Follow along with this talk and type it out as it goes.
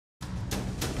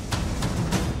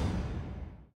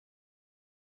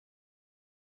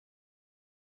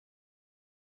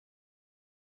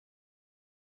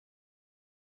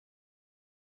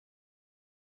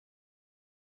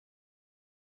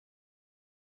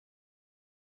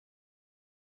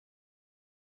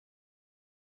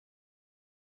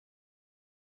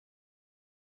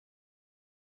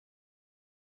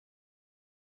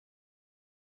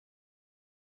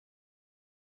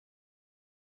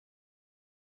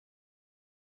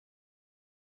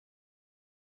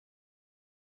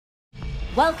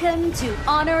Welcome to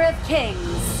Honor of Kings.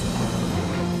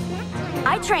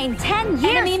 I trained 10 years.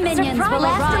 Enemy minions will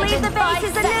arrive in 5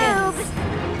 seconds.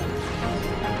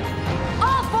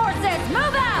 All forces,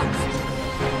 move out!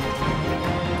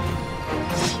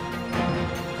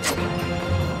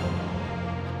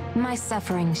 My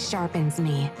suffering sharpens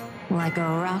me, like a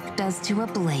rock does to a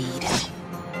blade.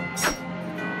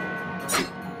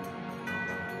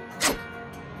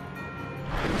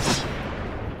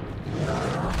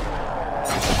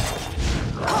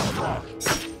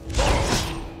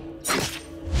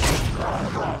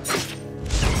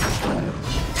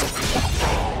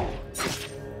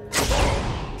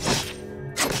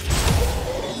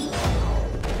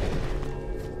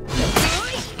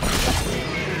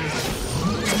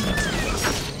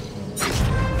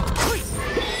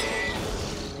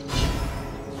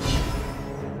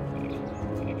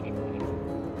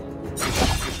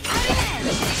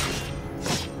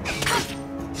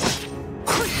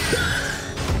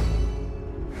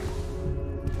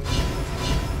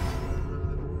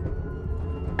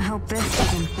 I hope this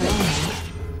doesn't fool me.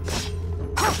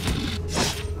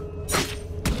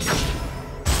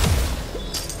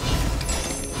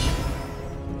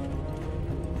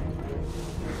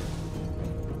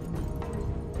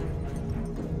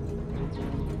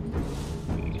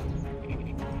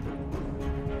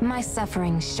 My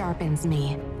suffering sharpens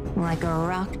me, like a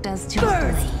rock does to a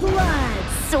blade. First blood!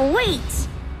 Sweet!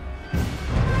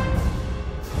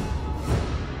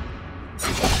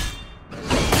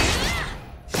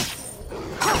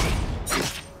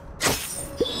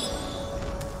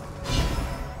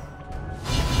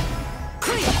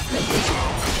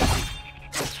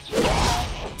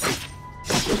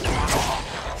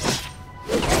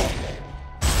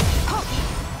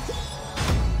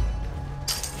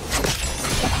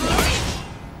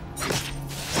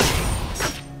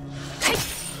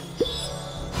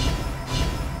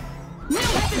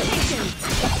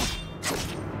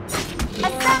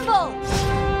 Assemble!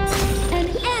 An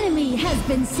enemy has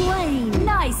been slain!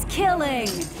 Nice killing!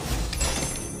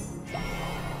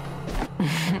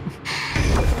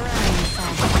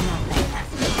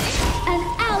 An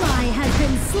ally has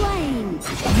been slain!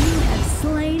 You have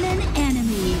slain an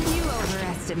enemy! You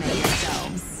overestimate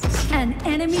yourselves. An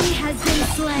enemy has been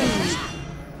slain!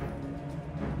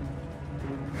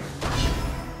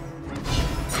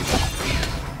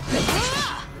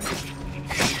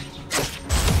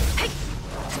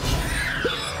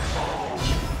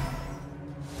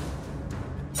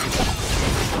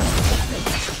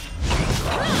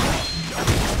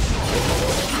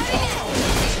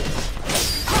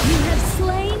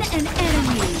 An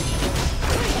enemy.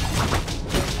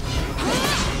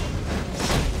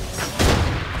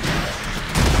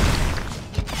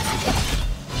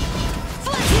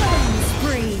 Killing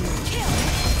spree.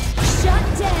 Shut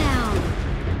down.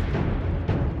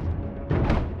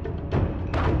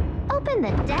 Open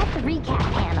the death recap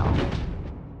panel.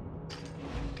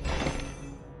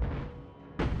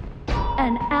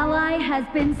 An ally has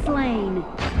been slain.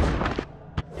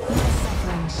 My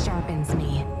suffering sharpens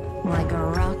me, like a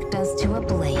rock does to a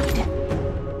blade.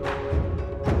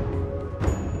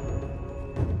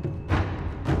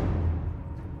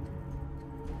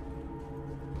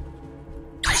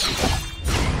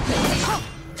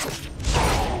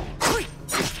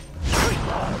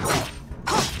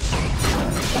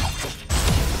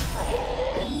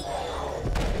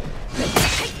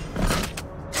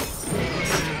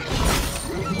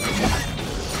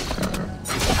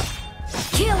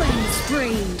 Killing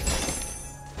spree.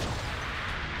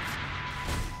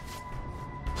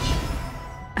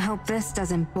 I hope this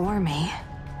doesn't bore me.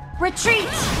 Retreat!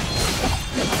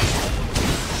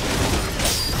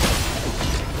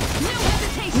 No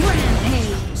hesitation!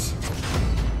 Rampage!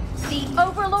 The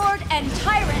Overlord and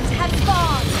Tyrant have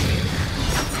spawned!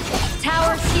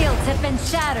 Tower shields have been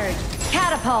shattered.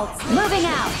 Catapults moving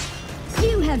out!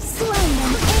 You have slain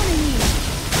an enemy!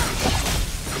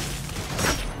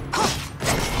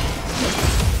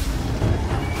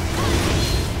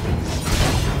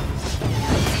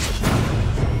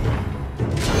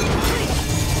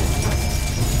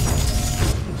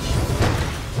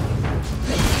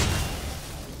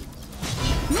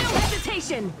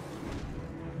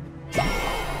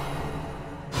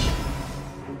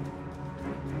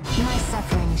 My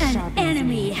suffering An sharpens enemy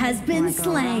me, has been like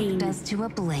slain. a rock does to a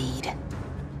blade.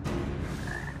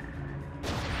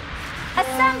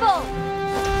 Assemble!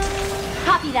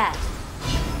 Copy that.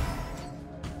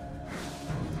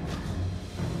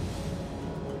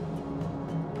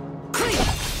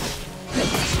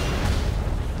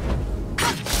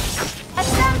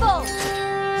 Assemble!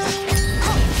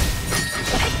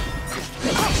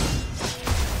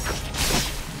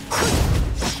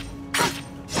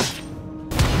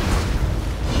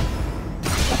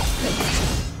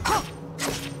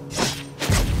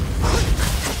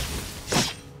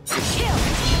 Kill!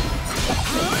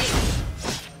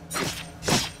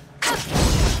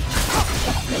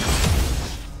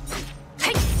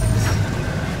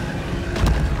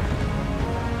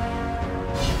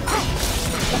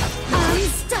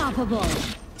 Unstoppable!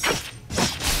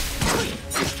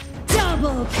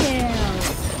 Double kill!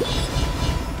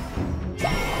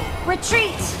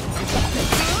 Retreat!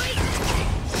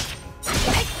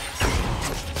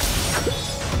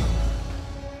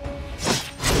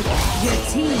 Your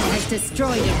team has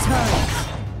destroyed a turret.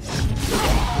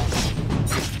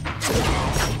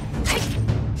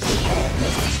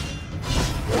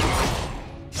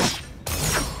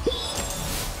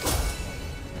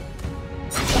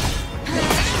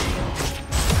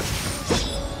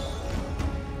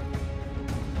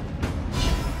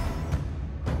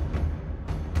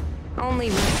 Only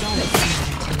results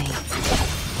matter to me.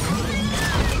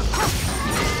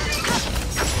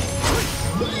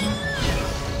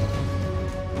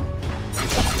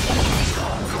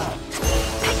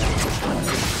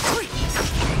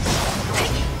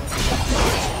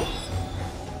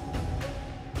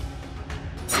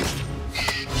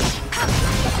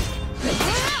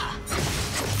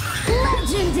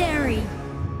 Legendary!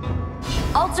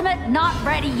 Ultimate not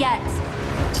ready yet.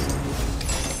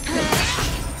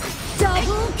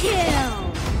 Double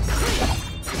kill!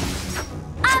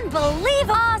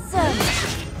 Unbelievable! Awesome!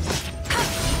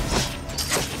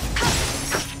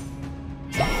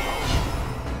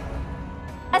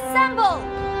 Assemble!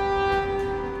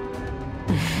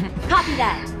 Copy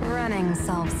that. Running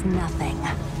solves nothing.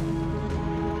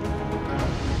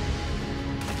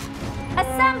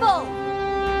 Assemble!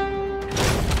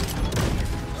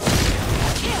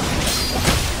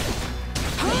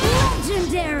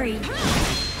 Legendary!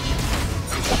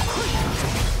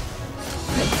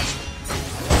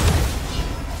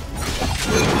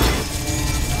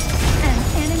 An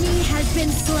enemy has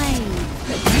been slain.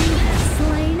 You have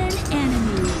slain an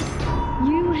enemy.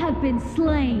 You have been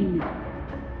slain.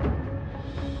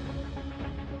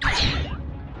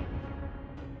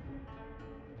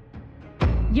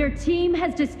 Your team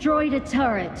has destroyed a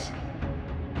turret.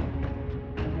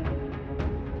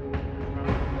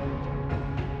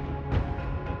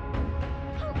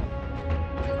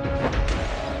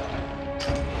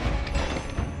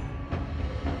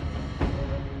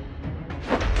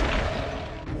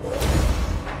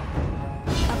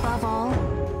 Above all,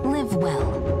 live well.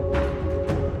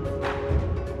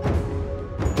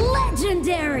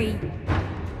 Legendary!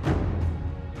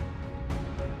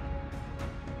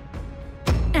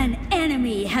 An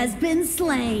enemy has been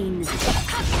slain.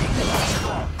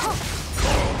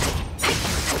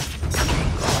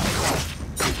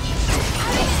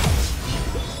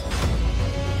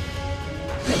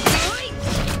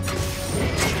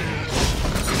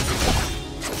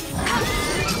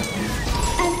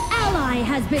 An ally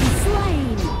has been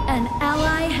slain. An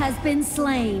ally has been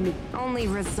slain. Only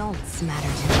results matter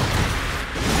to me.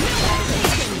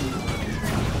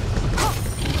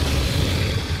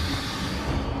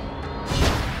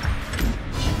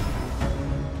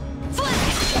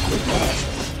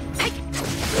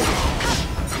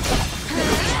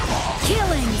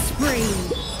 Killing spree.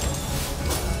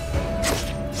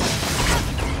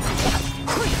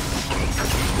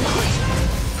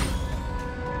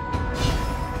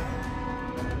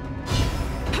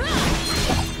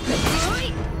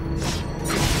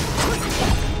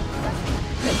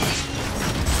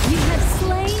 You have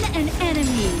slain an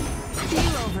enemy. You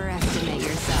overestimate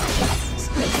yourself.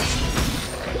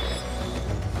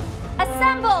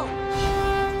 Assemble!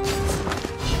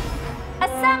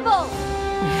 Assemble!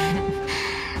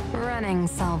 Running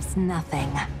solves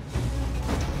nothing.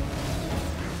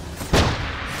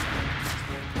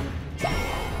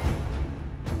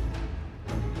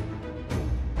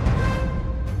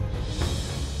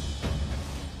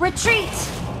 Retreat!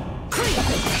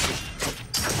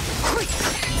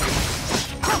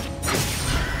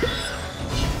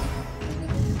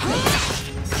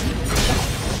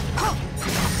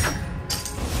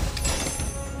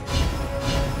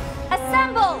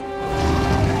 Assemble!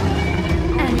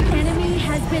 An enemy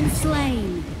has been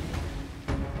slain.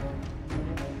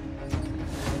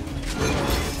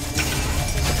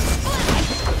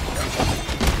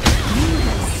 You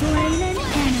have slain an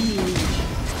enemy.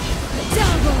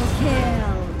 Double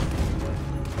kill!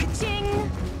 Ching!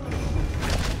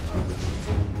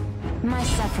 My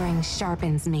suffering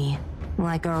sharpens me,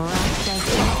 like a rock does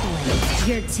to a blade.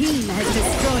 Your team has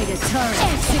destroyed a turret.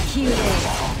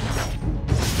 Executed!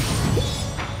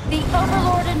 The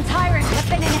Overlord and Tyrant have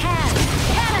been enhanced.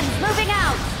 Cannons moving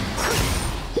out!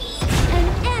 An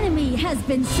enemy has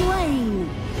been slain.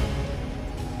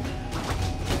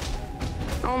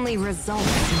 Only results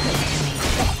matter to me.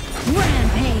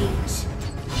 Rampage!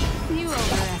 You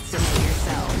overestimate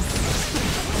yourselves.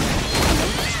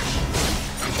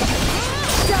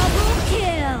 Double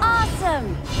kill! Awesome!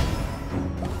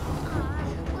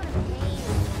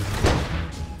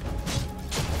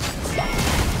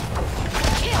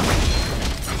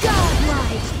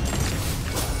 Godlike!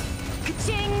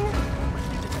 Ka-ching!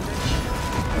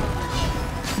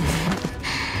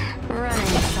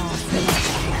 Running solves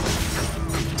nothing.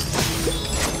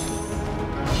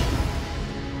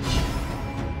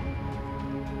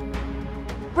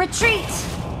 Retreat!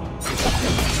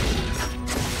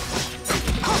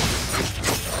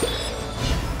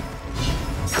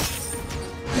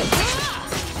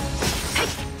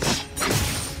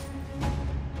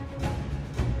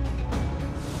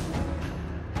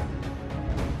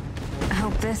 I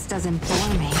hope this doesn't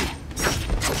bore me.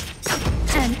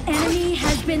 An enemy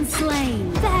has been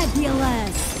slain.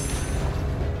 Fabulous!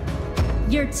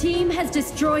 Your team has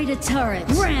destroyed a turret.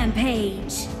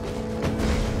 Rampage!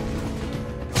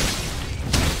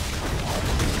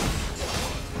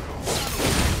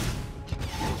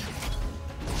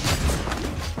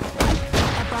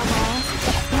 Above all,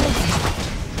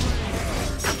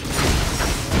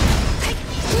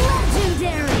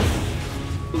 Legendary!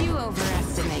 you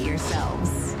overestimate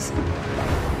yourselves.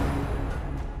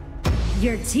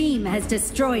 Your team has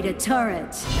destroyed a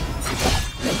turret.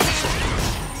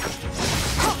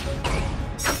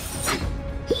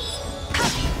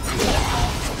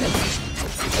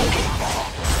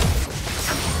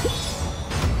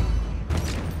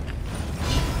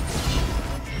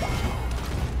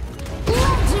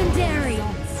 Legendary!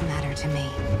 Results matter to me.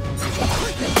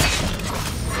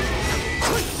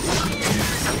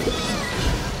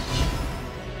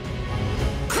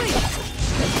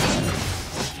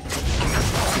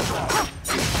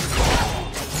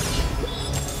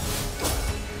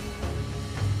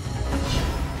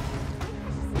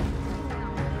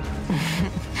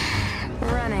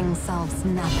 Running solves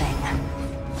nothing.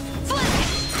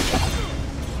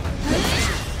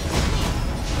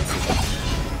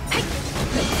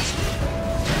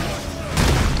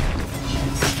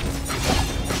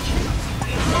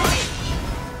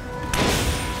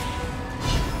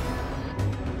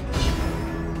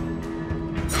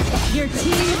 Your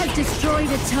team has destroyed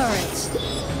a turret.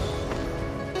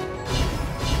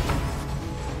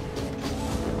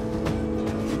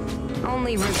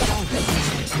 Only results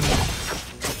matter to me.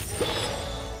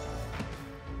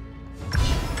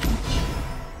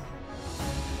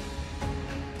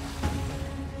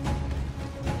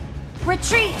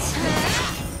 Retreat!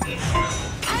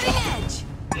 Cutting edge!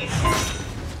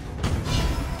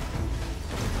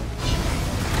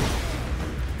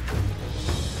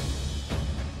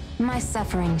 My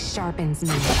suffering sharpens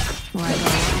me, like a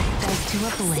rock does to a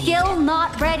blade. Skill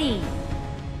not ready.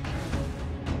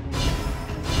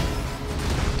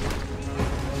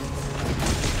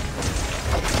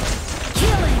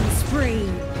 Killing spree.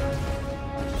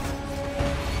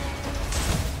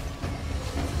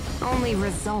 Only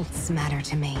results matter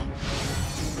to me.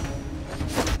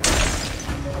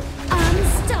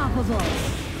 Unstoppable.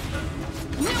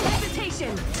 No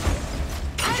hesitation!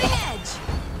 Cutting edge!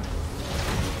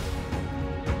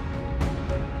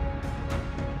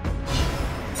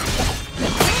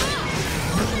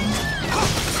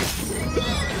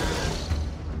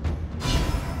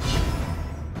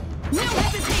 No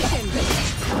hesitation!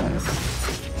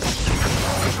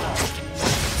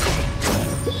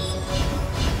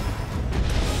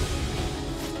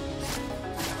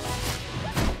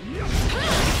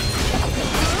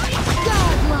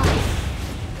 Godlike.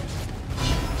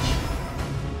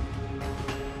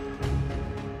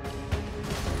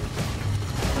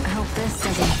 I hope this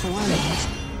doesn't bore me.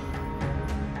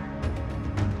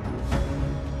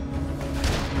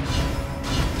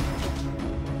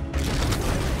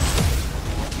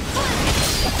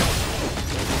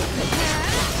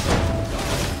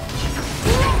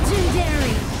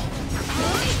 Legendary.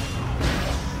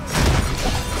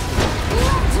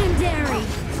 Legendary.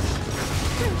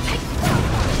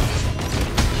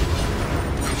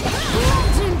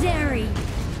 Legendary.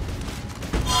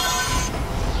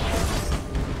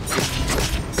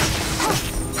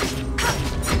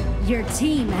 Your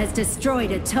team has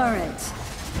destroyed a turret.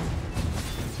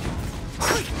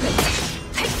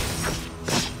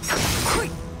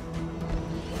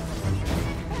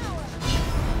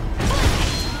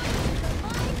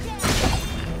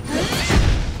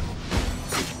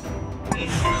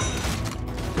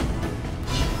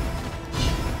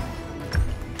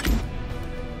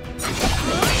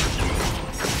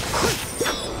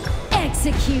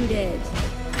 Executed.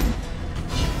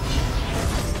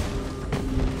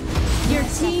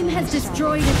 team has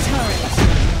destroyed a turret.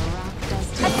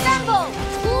 Assemble!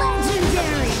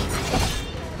 Legendary!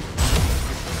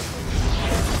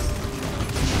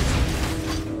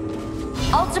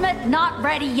 Ultimate not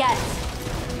ready yet.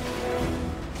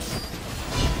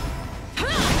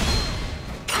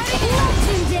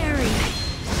 Legendary!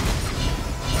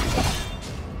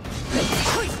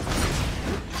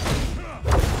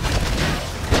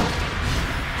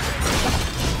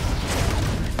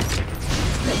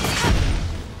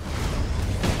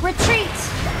 Retreat!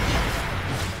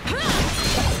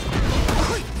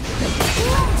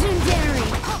 Legendary!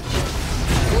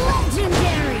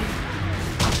 Legendary!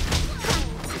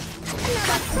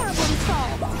 Problem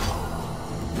solved.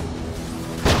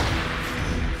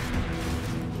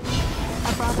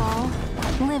 Above all,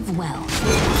 live well.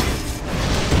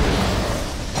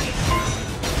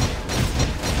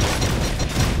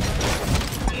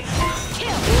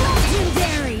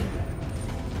 Legendary!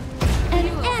 An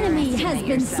enemy has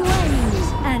been slain!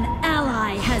 An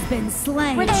ally has been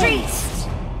slain! Retreat!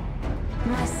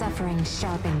 My suffering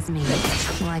sharpens me,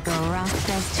 like a rock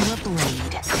does to a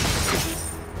blade.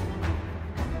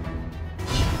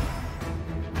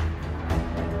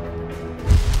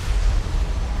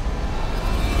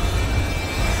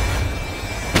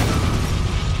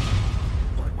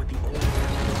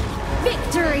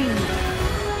 Victory!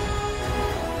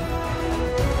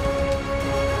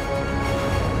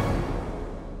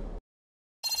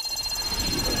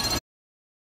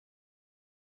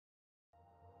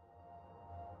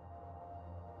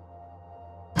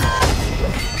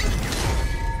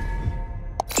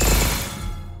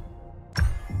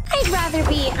 I'd rather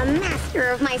be a master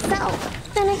of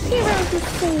myself than a hero who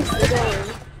saves the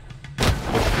day.